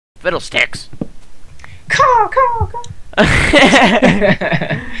Fiddlesticks. Caw.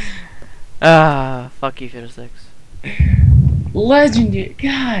 Fuck you, Fiddlesticks. Legendary.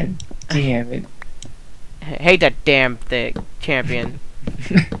 God damn it. Hate that damn thing, champion.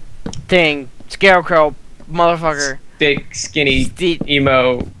 Thing, Scarecrow, motherfucker. Thick, skinny,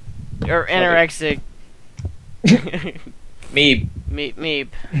 emo. Or anorexic. Meep. Meep.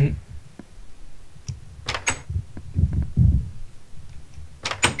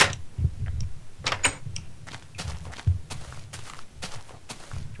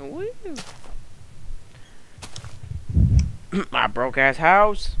 Woo. My broke ass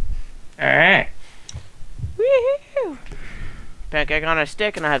house. Alright. Woohoo! Pancake on a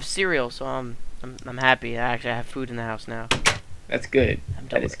stick, and I have cereal, so I'm happy. I actually have food in the house now. That's good.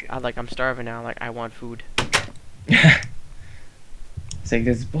 That is good. I'm starving now. Like, I want food. It's like,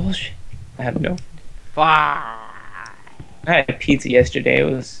 this is bullshit. I have no. I I had pizza yesterday.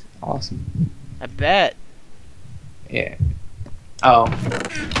 It was awesome. bet. Yeah. Oh.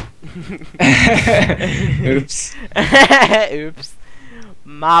 Oops. Oops.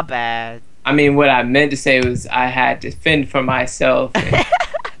 My bad. I mean, what I meant to say was I had to fend for myself. And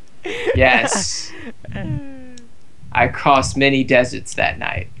yes. I crossed many deserts that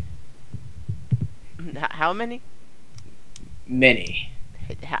night. How many? Many.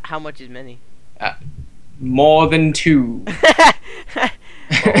 How much is many? More than 2.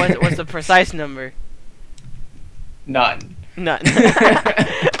 What's the precise number? None. None.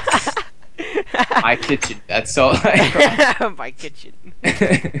 My kitchen. That's all I crossed. My kitchen.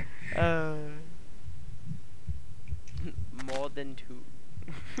 More than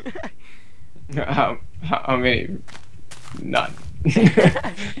 2. How many? None.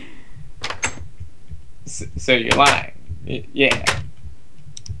 So you're lying. Yeah.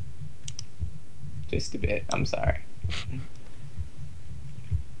 Just a bit. I'm sorry.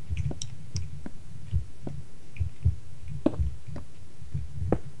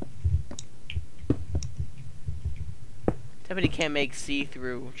 Somebody can't make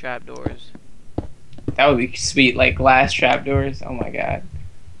see-through trapdoors. That would be sweet, like glass trapdoors. Oh my god.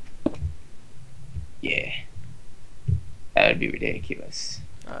 Yeah. That would be ridiculous.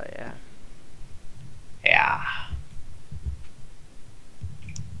 Oh yeah. Yeah.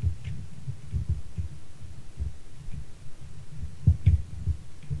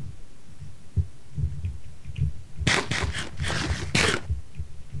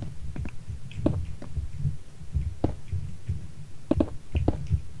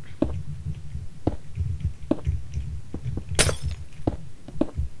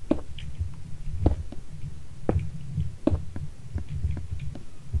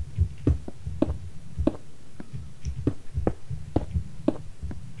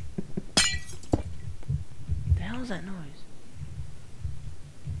 What was that noise?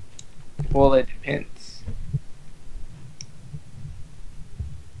 Well, it depends.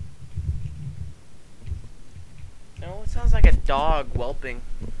 No, it sounds like a dog whelping.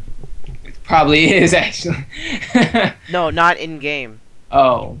 It probably is, actually. No, not in game.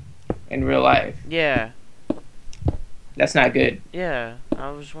 Oh. In real life. Yeah. That's not good. Yeah. I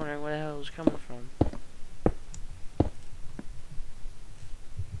was wondering where the hell it was coming from.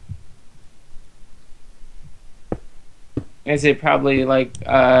 Is it probably like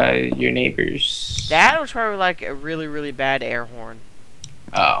your neighbors? That was probably like a really, really bad air horn.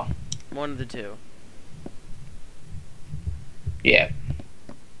 Oh. One of the two. Yeah.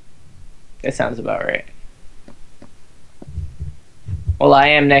 That sounds about right. Well, I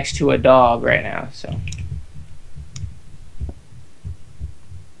am next to a dog right now, so.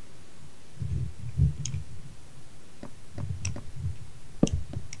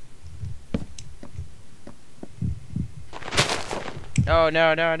 Oh, no,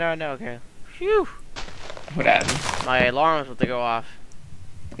 okay. Phew! What happened? My alarm was about to go off.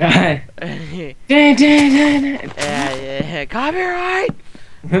 Dun, dun, dun, Yeah, copyright!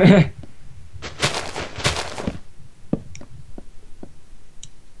 dun.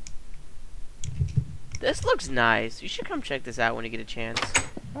 This looks nice. You should come check this out when you get a chance.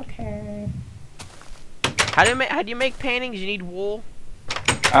 Okay. How do you make paintings? You need wool?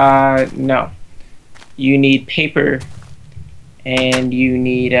 No. You need paper, and you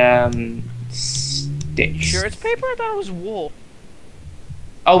need, sticks. Sure it's paper? I thought it was wool.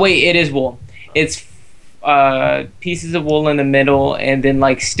 Oh, wait, it is wool. It's, pieces of wool in the middle, and then,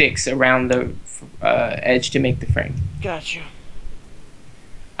 like, sticks around the, edge to make the frame. Gotcha.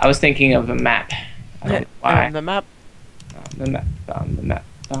 I was thinking of a map. I don't know why. The map. The map. The map.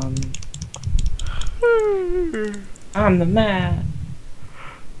 I'm the map.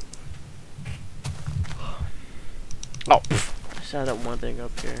 Oh, pff. just have that one thing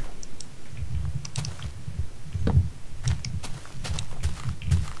up here.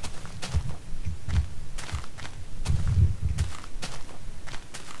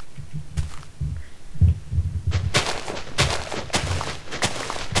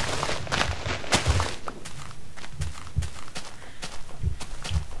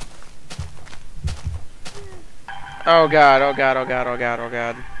 Oh god, oh god, oh god, oh god, oh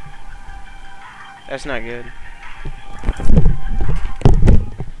god. That's not good.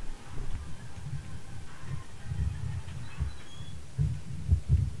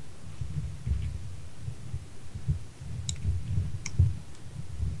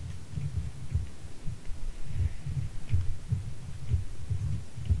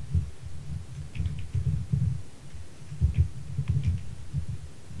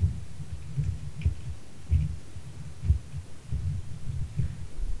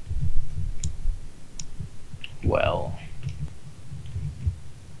 Well,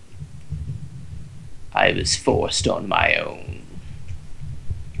 I was forced on my own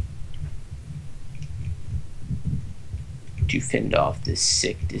to fend off this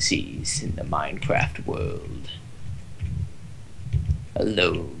sick disease in the Minecraft world.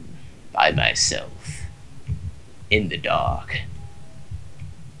 Alone, by myself, in the dark,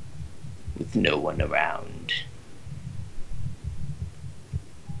 with no one around.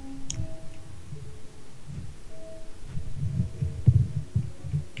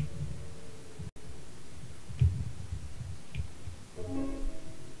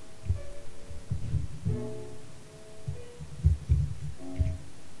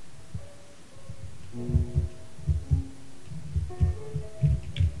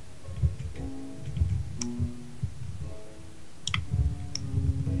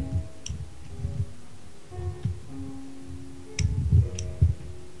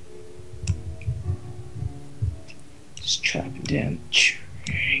 Just chopping down the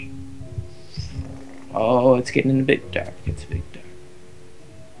tree. Oh, it's getting a bit dark. It's a bit dark.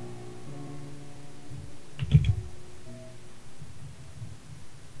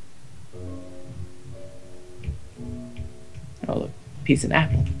 Oh, look. Piece of an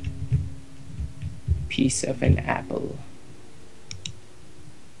apple. Piece of an apple.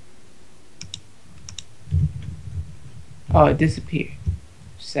 Oh, it disappeared.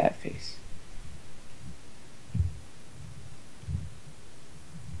 Sad face.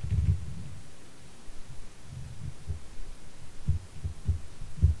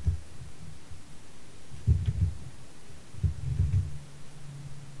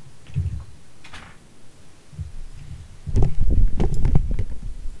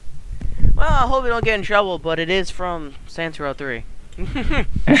 Well, I hope we don't get in trouble, but it is from Saints Row 3.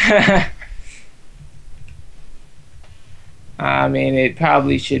 I mean, it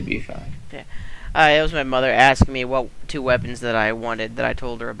probably should be fine. It was my mother asking me what 2 weapons that I wanted that I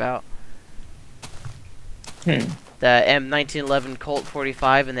told her about. The M1911 Colt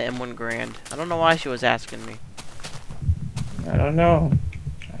 45 and the M1 Garand. I don't know why she was asking me. I don't know.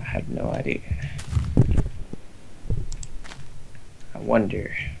 I have no idea. I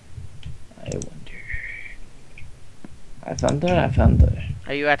wonder. I wonder.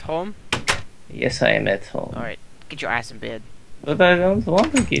 Are you at home? Yes, I am at home. Alright, get your ass in bed. But I don't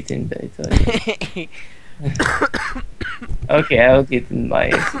want to get in bed. Okay, I'll get in my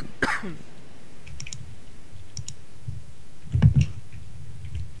ass.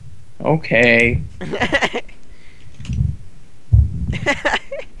 Okay.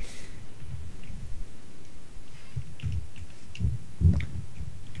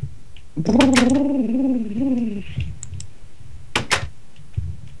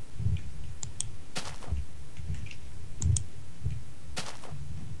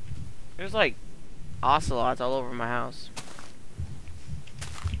 There's like ocelots all over my house.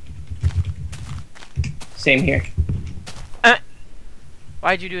 Same here.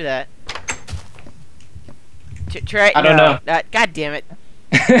 Why'd you do that? Try. I don't know. God damn it.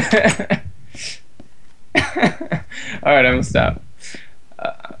 Alright, I'm gonna stop.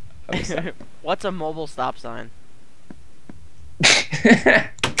 What's a mobile stop sign?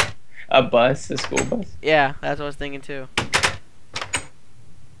 A bus, a school bus. Yeah, that's what I was thinking too.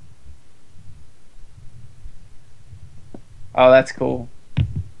 Oh, that's cool.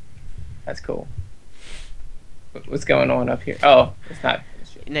 That's cool. What's going on up here? Oh, it's not.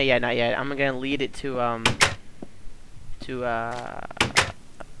 No, yeah, not yet. I'm gonna lead it to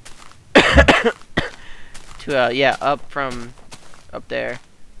yeah, up from up there.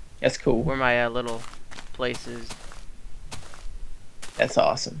 That's cool. Where my little place is. That's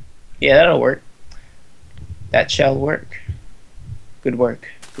awesome. Yeah, that'll work. That shall work. Good work.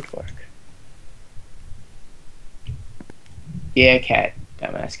 Good work. Yeah, cat.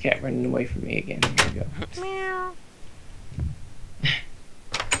 Dumbass cat running away from me again. Here we go. Meow.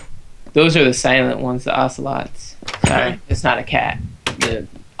 Those are the silent ones, the ocelots. Sorry, it's not a cat. The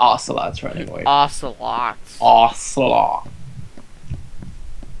ocelots running away. Ocelots. Ocelot.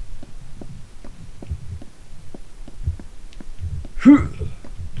 What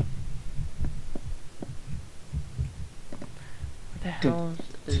the hell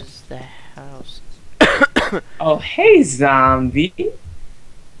is the house? Oh, hey, zombie.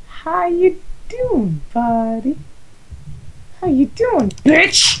 How you doing, buddy? How you doing,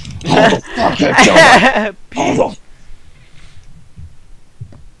 bitch? Hold the fuck up, Hold the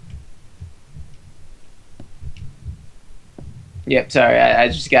Yep, sorry, I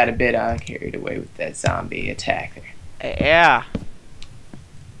just got a bit carried away with that zombie attack there. Yeah.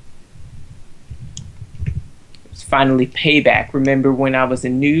 It's finally payback. Remember when I was a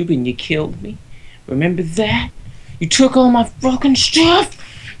noob and you killed me? Remember that? You took all my fucking stuff?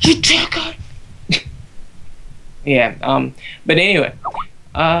 You took it? Yeah, but anyway.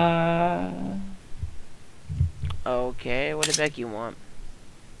 Okay, what did Becky want?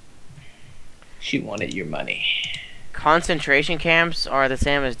 She wanted your money. Concentration camps are the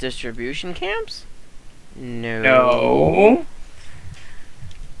same as distribution camps? No. No.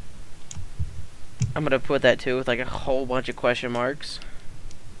 I'm gonna put that too with like a whole bunch of question marks.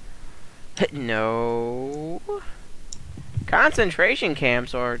 No. Concentration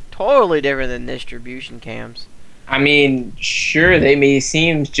camps are totally different than distribution camps. I mean, sure, they may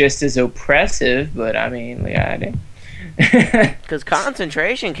seem just as oppressive, but I mean, yeah, Because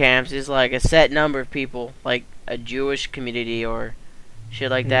concentration camps is like a set number of people, like a Jewish community or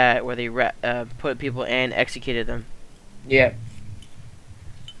shit like that, where they put people and executed them. Yeah.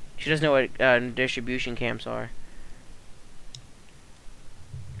 She doesn't know what distribution camps are.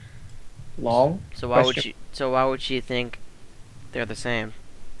 Long. So why would she? So why would she think they're the same?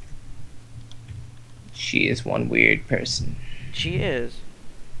 She is one weird person. She is.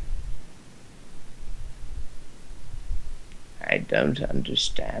 I don't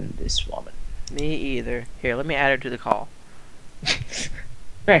understand this woman. Me either. Here, let me add her to the call.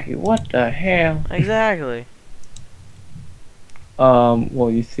 Becky, what the hell? Exactly.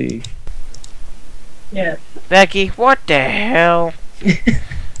 Well, you see. Yeah. Becky, what the hell?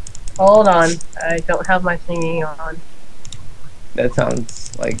 Hold on. I don't have my thingy on. That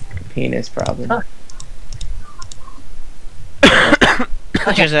sounds like a penis problem. Huh.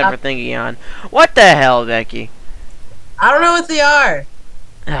 What you ever thinking on? What the hell, Becky? I don't know what they are.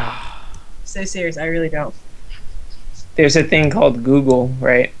 Ah, So serious, I really don't. There's a thing called Google,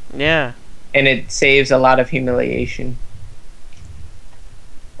 right? yeah. And it saves a lot of humiliation.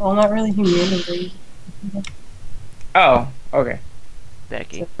 Well, not really humiliating. Oh, okay.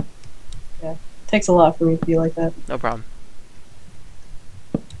 Becky. It takes a lot for me to be like that. No problem.